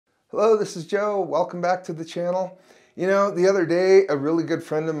Hello, this is Joe. Welcome back to the channel. You know, the other day, a really good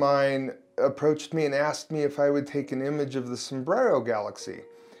friend of mine approached me and asked me if I would take an image of the Sombrero Galaxy.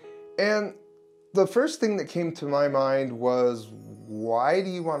 And the first thing that came to my mind was, why do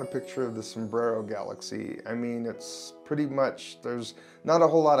you want a picture of the Sombrero Galaxy? I mean, it's pretty much, there's not a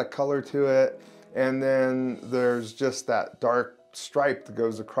whole lot of color to it. And then there's just that dark stripe that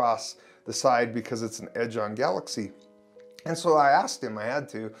goes across the side because it's an edge-on galaxy. And so I asked him, I had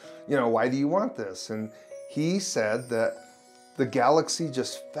to, why do you want this? And he said that the galaxy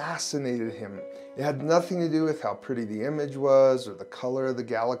just fascinated him. It had nothing to do with how pretty the image was or the color of the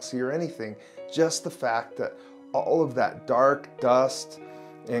galaxy or anything. Just the fact that all of that dark dust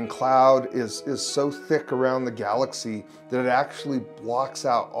and cloud is so thick around the galaxy that it actually blocks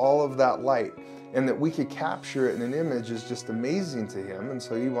out all of that light. And that we could capture it in an image is just amazing to him. And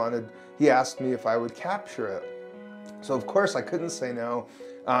so he asked me if I would capture it. So of course I couldn't say no.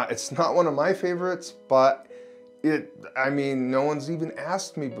 It's not one of my favorites, but no one's even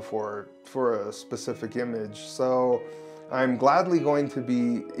asked me before for a specific image. So I'm gladly going to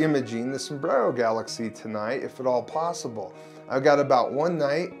be imaging the Sombrero Galaxy tonight, if at all possible. I've got about one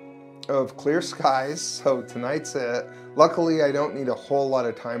night of clear skies, so tonight's it. Luckily, I don't need a whole lot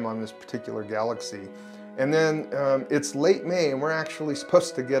of time on this particular galaxy. And then it's late May, and we're actually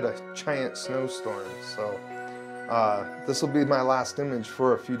supposed to get a giant snowstorm. So this will be my last image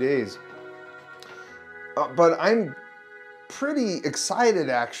for a few days. But I'm pretty excited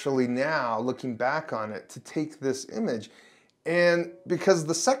actually now, looking back on it, to take this image. And because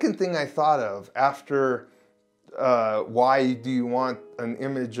the second thing I thought of after why do you want an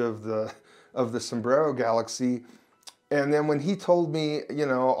image of the Sombrero Galaxy, and then when he told me,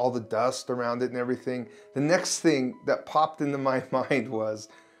 all the dust around it and everything, the next thing that popped into my mind was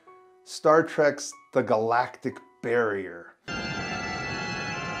Star Trek's The Galactic Barrier.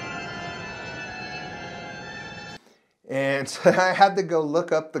 And so I had to go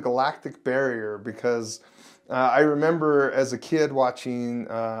look up the Galactic Barrier because I remember as a kid watching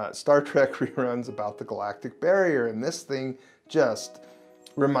Star Trek reruns about the Galactic Barrier, and this thing just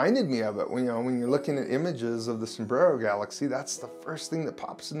reminded me of it. When you're looking at images of the Sombrero Galaxy, that's the first thing that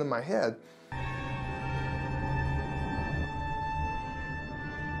pops into my head.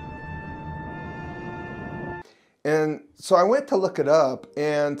 And so I went to look it up,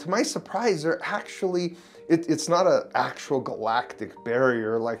 and to my surprise, it's not an actual galactic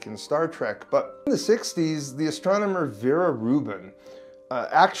barrier like in Star Trek, but in the 60s, the astronomer Vera Rubin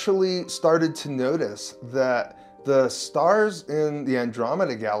actually started to notice that the stars in the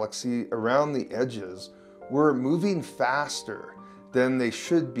Andromeda Galaxy around the edges were moving faster than they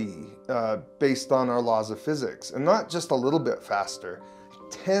should be based on our laws of physics. And not just a little bit faster,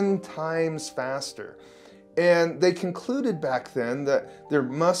 10 times faster. And they concluded back then that there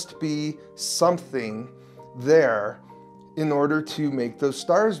must be something there in order to make those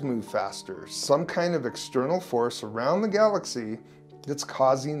stars move faster. Some kind of external force around the galaxy that's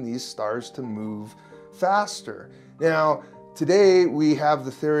causing these stars to move faster. Now, today we have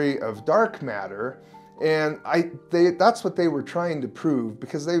the theory of dark matter, and that's what they were trying to prove,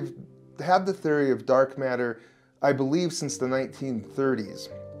 because they've had the theory of dark matter, I believe, since the 1930s.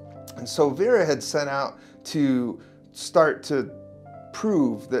 And so Vera had set out to start to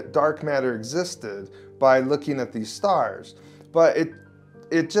prove that dark matter existed by looking at these stars. But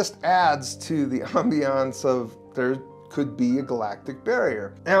it just adds to the ambiance of there could be a galactic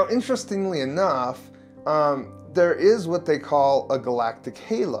barrier. Now, interestingly enough, there is what they call a galactic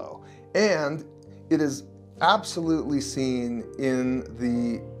halo, and it is absolutely seen in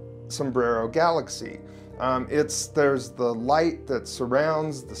the Sombrero Galaxy. There's the light that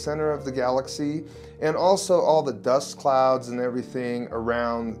surrounds the center of the galaxy, and also all the dust clouds and everything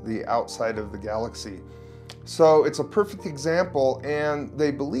around the outside of the galaxy. So it's a perfect example, and they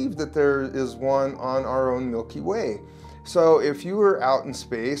believe that there is one on our own Milky Way. So if you were out in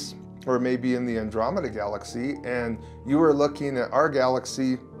space, or maybe in the Andromeda Galaxy, and you were looking at our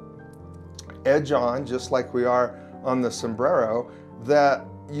galaxy edge on, just like we are on the Sombrero, that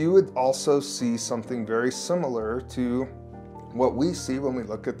you would also see something very similar to what we see when we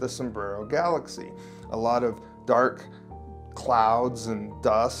look at the Sombrero Galaxy. A lot of dark clouds and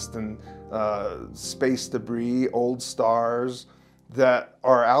dust and space debris, old stars that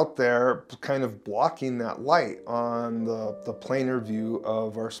are out there kind of blocking that light on the planar view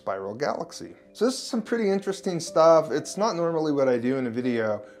of our spiral galaxy. So this is some pretty interesting stuff. It's not normally what I do in a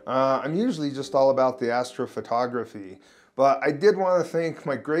video. I'm usually just all about the astrophotography. But I did want to thank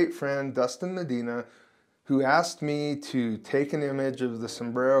my great friend Dustin Medina, who asked me to take an image of the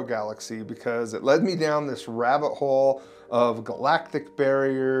Sombrero Galaxy because it led me down this rabbit hole of galactic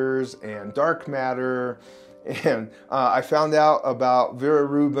barriers and dark matter. And I found out about Vera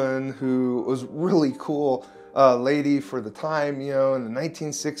Rubin, who was really cool lady for the time, you know, in the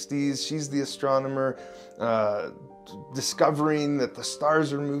 1960s. She's the astronomer discovering that the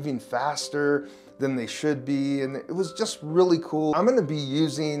stars are moving faster than they should be, and it was just really cool. I'm going to be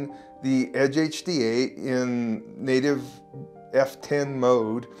using the Edge HD8 in native f10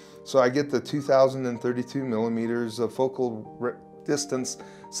 mode, so I get the 2032 millimeters of focal distance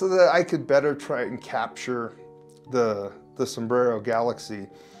so that I could better try and capture the Sombrero Galaxy.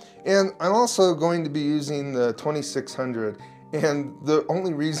 And I'm also going to be using the 2600, and the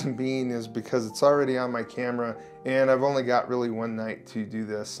only reason being is because it's already on my camera and I've only got really one night to do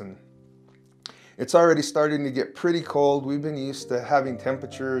this, and it's already starting to get pretty cold. We've been used to having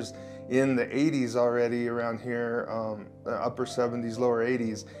temperatures in the 80s already around here, upper 70s, lower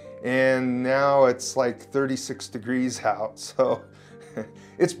 80s, and now it's like 36 degrees out, so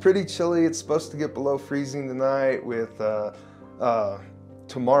it's pretty chilly. It's supposed to get below freezing tonight, with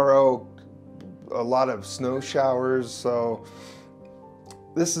tomorrow a lot of snow showers. So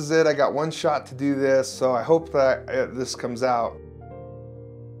this is it. I got one shot to do this, so I hope that this comes out.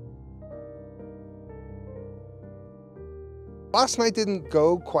 Last night didn't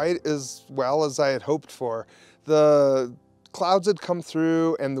go quite as well as I had hoped for. The clouds had come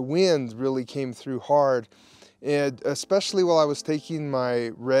through and the wind really came through hard, and especially while I was taking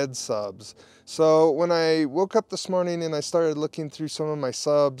my red subs. So when I woke up this morning and I started looking through some of my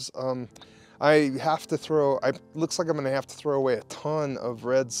subs, looks like I'm gonna have to throw away a ton of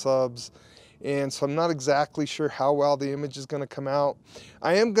red subs, and so I'm not exactly sure how well the image is gonna come out.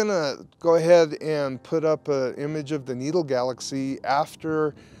 I am gonna go ahead and put up an image of the Needle Galaxy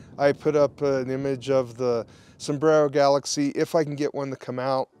after I put up an image of the Sombrero Galaxy, if I can get one to come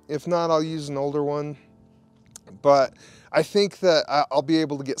out. If not, I'll use an older one. But I think that I'll be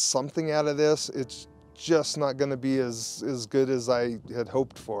able to get something out of this. It's just not gonna be as good as I had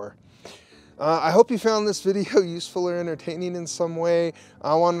hoped for. I hope you found this video useful or entertaining in some way.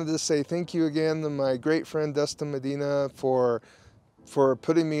 I wanted to say thank you again to my great friend Dustin Medina for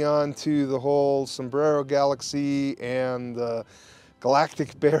putting me on to the whole Sombrero Galaxy and the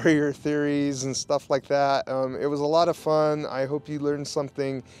galactic barrier theories and stuff like that. It was a lot of fun. I hope you learned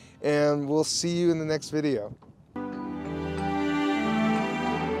something, and we'll see you in the next video.